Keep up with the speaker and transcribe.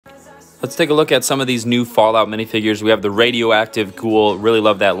Let's take a look at some of these new Fallout minifigures. We have the radioactive ghoul, really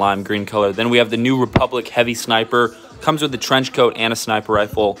love that lime green color. Then we have the new Republic heavy sniper, comes with a trench coat and a sniper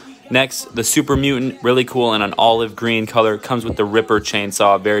rifle. Next, the super mutant, really cool in an olive green color, comes with the Ripper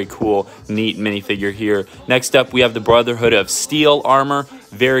chainsaw, very cool, neat minifigure here. Next up, we have the Brotherhood of Steel armor,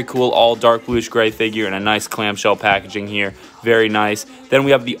 very cool, all dark bluish gray figure and a nice clamshell packaging here, very nice. Then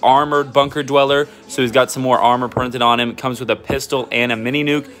we have the armored bunker dweller, so he's got some more armor printed on him. It comes with a pistol and a mini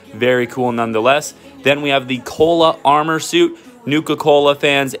nuke, very cool nonetheless. Then we have the Cola armor suit. Nuka-Cola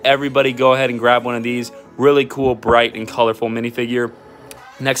fans, everybody go ahead and grab one of these. Really cool, bright and colorful minifigure.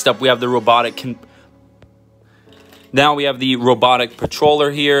 Next up, we have the robotic Now we have the robotic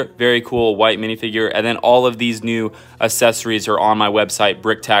patroller here, very cool white minifigure, and then all of these new accessories are on my website,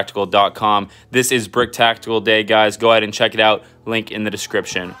 BrickTactical.com. This is BrickTactical Day, guys. Go ahead and check it out, link in the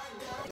description.